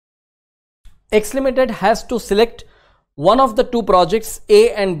X Limited has to select one of the two projects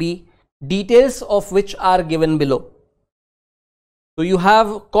A and B, details of which are given below. So you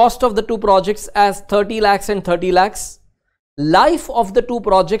have cost of the two projects as 30 lakhs and 30 lakhs. Life of the two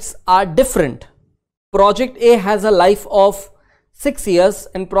projects are different. Project A has a life of 6 years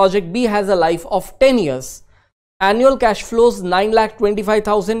and project B has a life of 10 years. Annual cash flows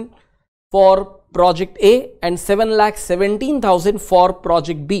 9,25,000 for project A and 7,17,000 for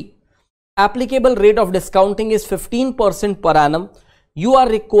project B. Applicable rate of discounting is 15% per annum. You are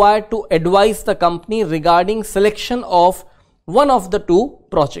required to advise the company regarding selection of one of the two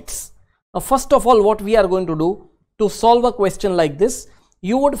projects. Now, first of all, what we are going to do to solve a question like this,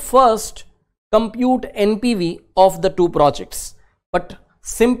 you would first compute NPV of the two projects. But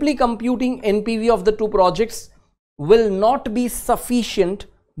simply computing NPV of the two projects will not be sufficient,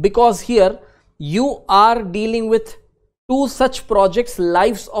 because here you are dealing with two such projects,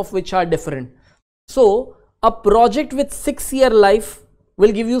 lives of which are different. So a project with 6-year life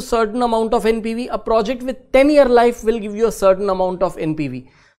will give you certain amount of NPV. A project with 10-year life will give you a certain amount of NPV.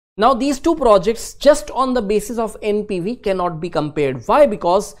 Now these two projects just on the basis of NPV cannot be compared. Why?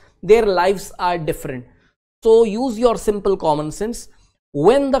 Because their lives are different. So use your simple common sense.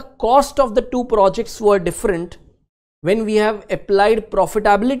 When the cost of the two projects were different, when we have applied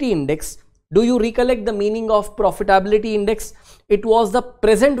profitability index, do you recollect the meaning of profitability index? It was the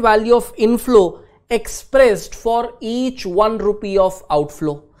present value of inflow expressed for each 1 rupee of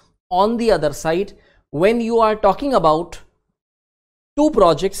outflow. On the other side, when you are talking about two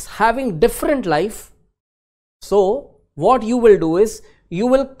projects having different life, so what you will do is you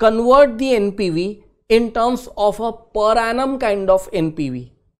will convert the NPV in terms of a per annum kind of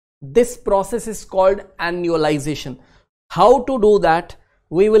NPV. This process is called annualization. How to do that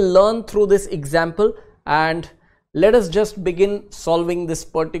we will learn through this example, and let us just begin solving this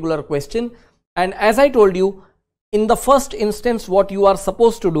particular question. And as I told you, in the first instance, what you are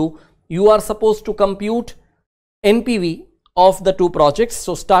supposed to do, you are supposed to compute NPV of the two projects.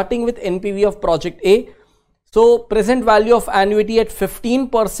 So starting with NPV of project A, so present value of annuity at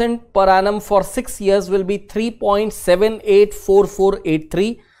 15% per annum for 6 years will be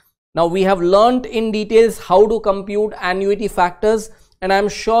 3.784483. Now we have learnt in details how to compute annuity factors, and I am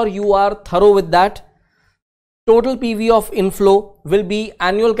sure you are thorough with that. Total PV of inflow will be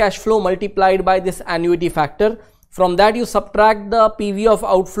annual cash flow multiplied by this annuity factor. From that you subtract the PV of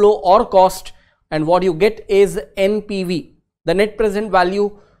outflow or cost, and what you get is NPV, the net present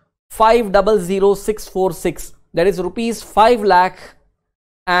value 5,00646, that is rupees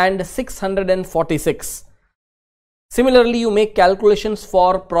 5,06,46. Similarly, you make calculations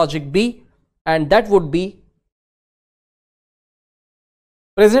for project B, and that would be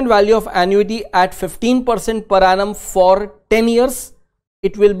present value of annuity at 15% per annum for 10 years.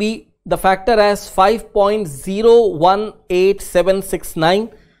 It will be the factor as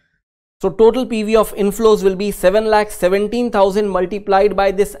 5.018769. So total PV of inflows will be 7,17,000 multiplied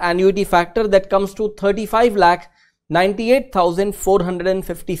by this annuity factor, that comes to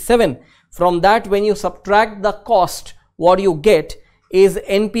 35,98,457. From that, when you subtract the cost, what you get is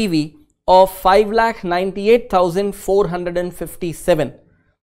NPV of 5,98,457.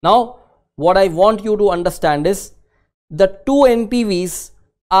 Now, what I want you to understand is the two NPVs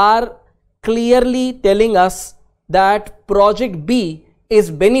are clearly telling us that project B is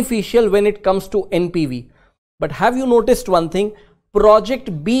beneficial when it comes to NPV. But have you noticed one thing?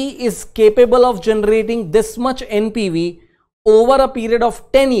 Project B is capable of generating this much NPV over a period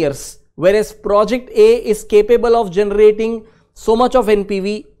of 10 years, whereas project A is capable of generating so much of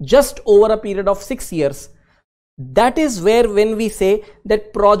NPV just over a period of 6 years. That is where, when we say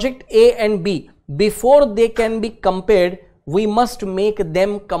that project A and B, before they can be compared, we must make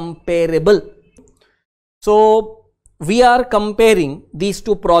them comparable. So we are comparing these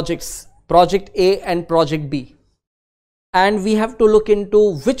two projects, project A and project B, and we have to look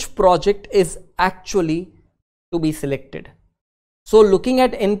into which project is actually to be selected. So looking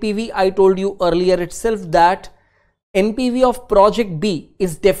at NPV, I told you earlier itself that NPV of project B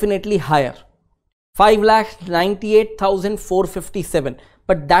is definitely higher, 5,98,457,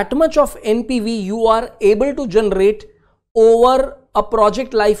 but that much of NPV you are able to generate over a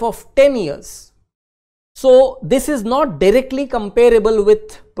project life of 10 years. So this is not directly comparable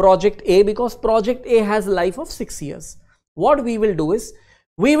with project A, because project A has a life of 6 years. What we will do is,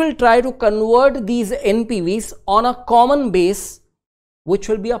 we will try to convert these NPVs on a common base, which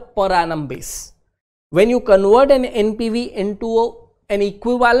will be a per annum base. When you convert an NPV into an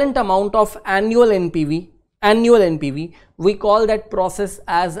equivalent amount of annual NPV, we call that process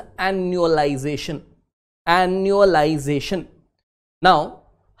as annualization. Now,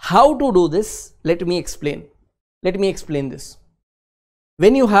 How to do this? Let me explain. Let me explain this.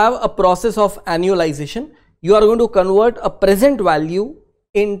 When you have a process of annualization, you are going to convert a present value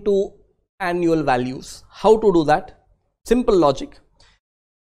into annual values. How to do that? Simple logic.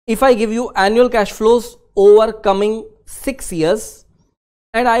 If I give you annual cash flows over coming 6 years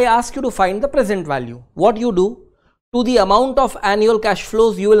and I ask you to find the present value, what you do? To the amount of annual cash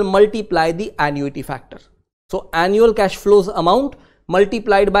flows, you will multiply the annuity factor. So annual cash flows amount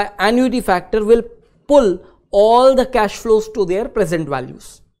multiplied by annuity factor will pull all the cash flows to their present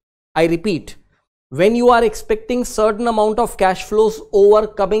values. I repeat, when you are expecting certain amount of cash flows over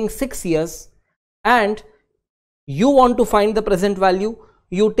coming 6 years and you want to find the present value,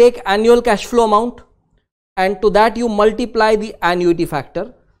 you take annual cash flow amount and to that you multiply the annuity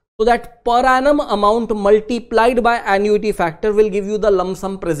factor. So that per annum amount multiplied by annuity factor will give you the lump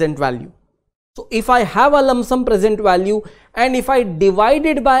sum present value. So if I have a lump sum present value and if I divide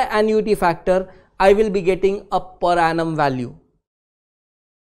it by annuity factor, I will be getting a per annum value.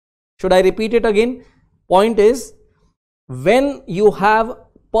 Should I repeat it again? Point is, when you have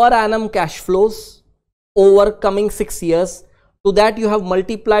per annum cash flows over coming 6 years, to that you have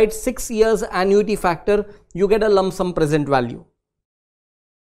multiplied 6 years annuity factor, you get a lump sum present value.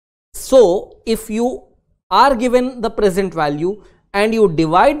 So if you are given the present value and you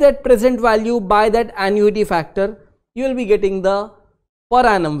divide that present value by that annuity factor, you will be getting the per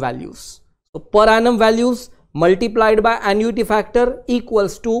annum values. So per annum values multiplied by annuity factor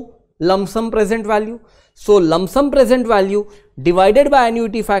equals to lump sum present value. So lump sum present value divided by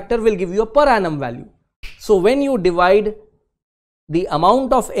annuity factor will give you a per annum value. So when you divide the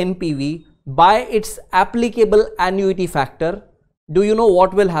amount of NPV by its applicable annuity factor, do you know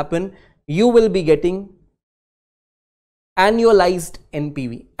what will happen? You will be getting annualized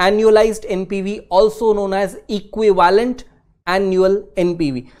NPV. Annualized NPV, also known as equivalent annual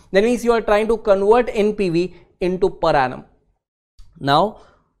NPV. That means you are trying to convert NPV into per annum. Now,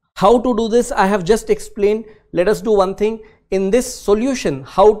 how to do this? I have just explained. Let us do one thing. In this solution,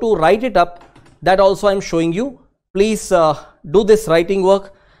 how to write it up, that also I am showing you. Please do this writing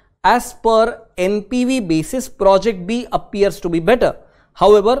work. As per NPV basis, project B appears to be better.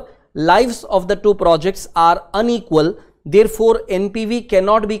 However, lives of the two projects are unequal. Therefore, NPV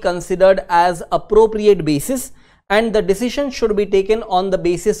cannot be considered as appropriate basis and the decision should be taken on the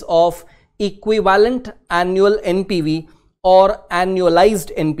basis of equivalent annual NPV or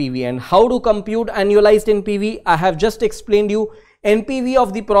annualized NPV. And how to compute annualized NPV? I have just explained you. NPV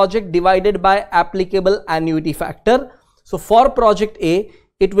of the project divided by applicable annuity factor. So for project A,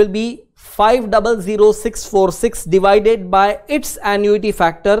 it will be 5,00646 divided by its annuity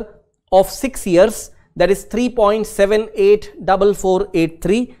factor of 6 years, that is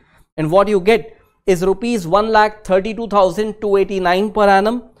 3.784483, and what you get is rupees 1,32,289 per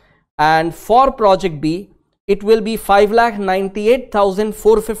annum. And for project B, it will be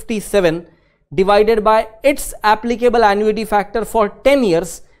 5,98,457 divided by its applicable annuity factor for 10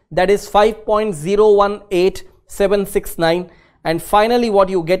 years, that is 5.018769. And finally what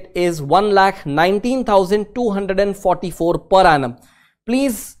you get is 1,19,244 per annum.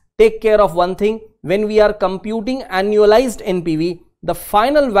 Please take care of one thing. When we are computing annualized NPV, the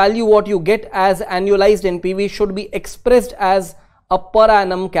final value what you get as annualized NPV should be expressed as a per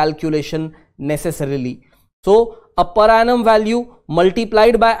annum calculation necessarily. So a per annum value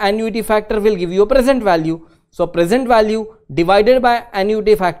multiplied by annuity factor will give you a present value. So present value divided by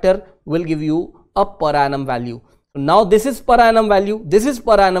annuity factor will give you a per annum value. Now this is per annum value, this is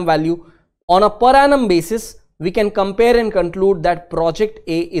per annum value. On a per annum basis, we can compare and conclude that project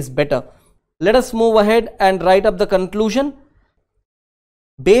A is better. Let us move ahead and write up the conclusion.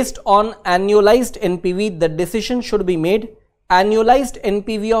 Based on annualized NPV, the decision should be made. Annualized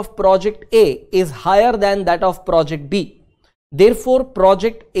NPV of project A is higher than that of project B. Therefore,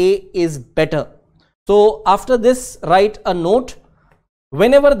 project A is better. So after this, write a note.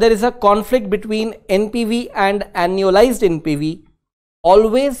 Whenever there is a conflict between NPV and annualized NPV,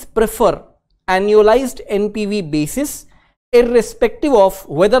 always prefer annualized NPV basis irrespective of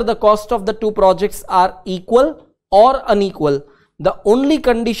whether the cost of the two projects are equal or unequal. The only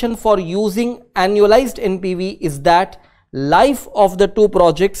condition for using annualized NPV is that life of the two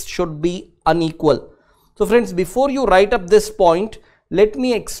projects should be unequal. So friends, before you write up this point, let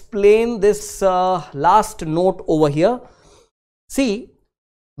me explain this last note over here. See,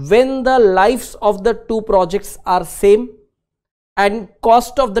 when the lives of the two projects are same and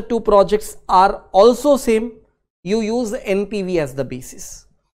cost of the two projects are also same, you use NPV as the basis.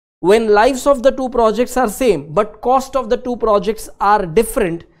 When lives of the two projects are same but cost of the two projects are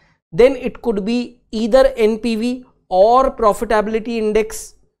different, then it could be either NPV or profitability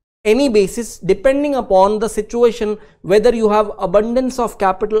index any basis depending upon the situation, whether you have abundance of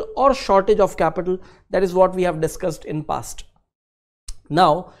capital or shortage of capital. That is what we have discussed in past.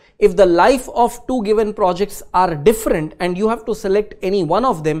 Now, if the life of two given projects are different and you have to select any one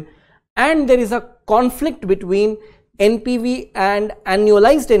of them, and there is a conflict between NPV and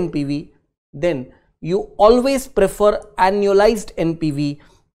annualized NPV, then you always prefer annualized NPV,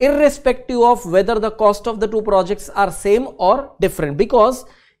 irrespective of whether the cost of the two projects are same or different, because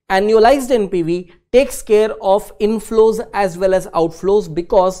annualized NPV takes care of inflows as well as outflows,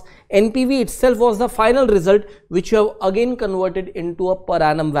 because NPV itself was the final result which you have again converted into a per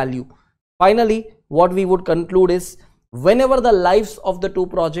annum value. Finally, what we would conclude is, whenever the lives of the two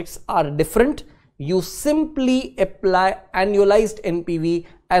projects are different, you simply apply annualized NPV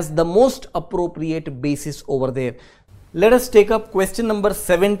as the most appropriate basis over there. Let us take up question number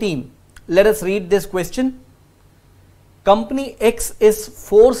 17. Let us read this question. Company X is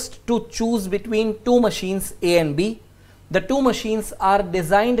forced to choose between two machines A and B. The two machines are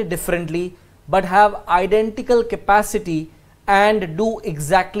designed differently but have identical capacity and do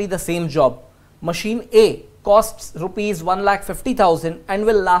exactly the same job. Machine A costs rupees 1,50,000 and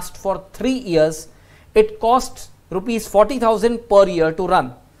will last for 3 years. It costs rupees 40,000 per year to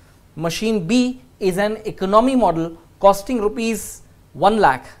run. Machine B is an economy model costing rupees 1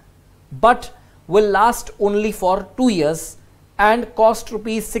 lakh but will last only for 2 years and cost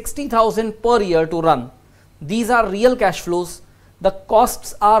rupees 60,000 per year to run. These are real cash flows. The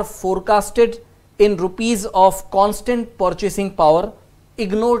costs are forecasted in rupees of constant purchasing power.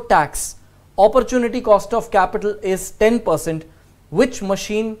 Ignore tax. Opportunity cost of capital is 10%. Which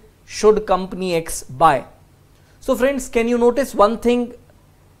machine should company X buy? So friends, can you notice one thing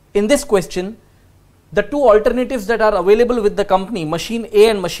in this question? The two alternatives that are available with the company, machine A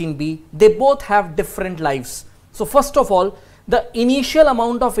and machine B, they both have different lives. So first of all, the initial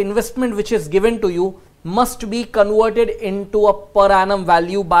amount of investment which is given to you must be converted into a per annum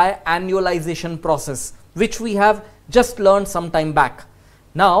value by annualization process, which we have just learned some time back.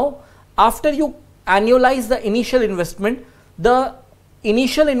 Now, after you annualize the initial investment, the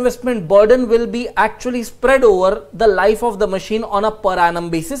initial investment burden will be actually spread over the life of the machine on a per annum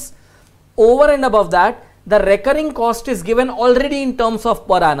basis. Over and above that, the recurring cost is given already in terms of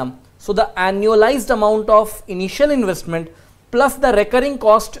per annum. So the annualized amount of initial investment plus the recurring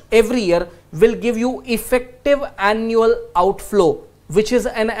cost every year will give you effective annual outflow, which is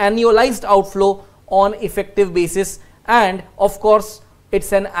an annualized outflow on effective basis, and of course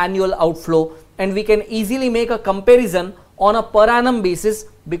it's an annual outflow, and we can easily make a comparison on a per annum basis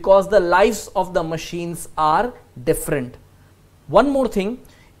because the lives of the machines are different. One more thing,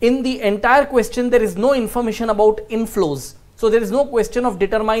 in the entire question there is no information about inflows, so there is no question of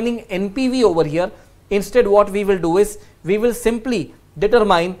determining NPV over here. Instead, what we will do is we will simply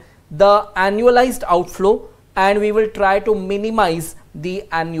determine the annualized outflow and we will try to minimize the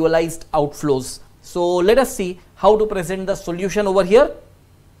annualized outflows. So let us see how to present the solution over here.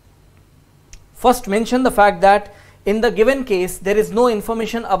 First, mention the fact that in the given case there is no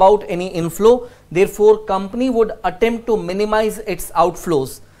information about any inflow, therefore company would attempt to minimize its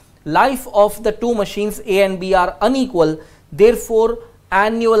outflows. Life of the two machines A and B are unequal, therefore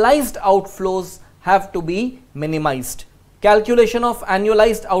annualized outflows have to be minimized. Calculation of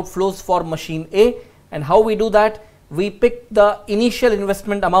annualized outflows for machine A, and how we do that? We pick the initial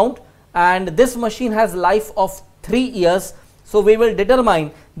investment amount, and this machine has life of 3 years, so we will determine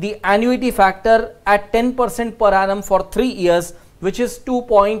the annuity factor at 10% per annum for 3 years, which is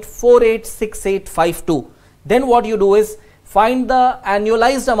 2.486852. Then what you do is find the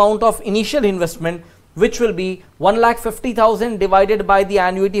annualized amount of initial investment, which will be 1,50,000 divided by the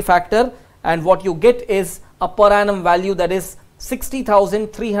annuity factor, and what you get is a per annum value, that is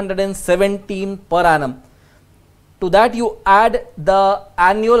 60,317 per annum. To that you add the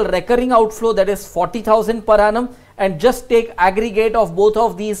annual recurring outflow, that is 40,000 per annum, and just take aggregate of both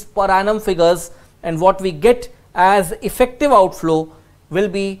of these per annum figures, and what we get as effective outflow will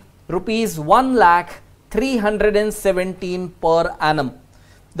be rupees 1,317 per annum.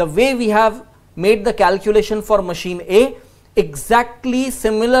 The way we have made the calculation for machine A, exactly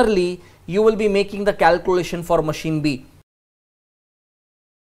similarly you will be making the calculation for machine B.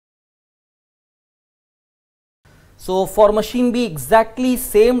 So for machine B, exactly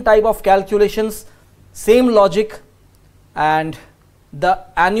same type of calculations, same logic, and the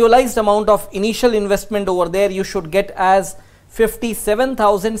annualized amount of initial investment over there you should get as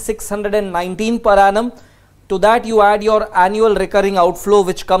 57,619 per annum. To that you add your annual recurring outflow,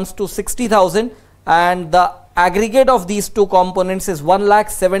 which comes to 60,000, and the aggregate of these two components is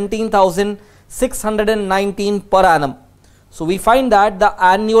 1,17,619 per annum. So we find that the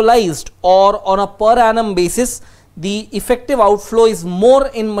annualized or on a per annum basis, the effective outflow is more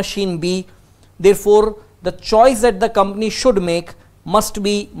in machine B. Therefore, the choice that the company should make must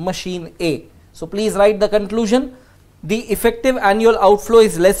be machine A. So please write the conclusion. The effective annual outflow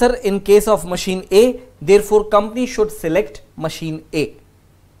is lesser in case of machine A. Therefore, company should select machine A.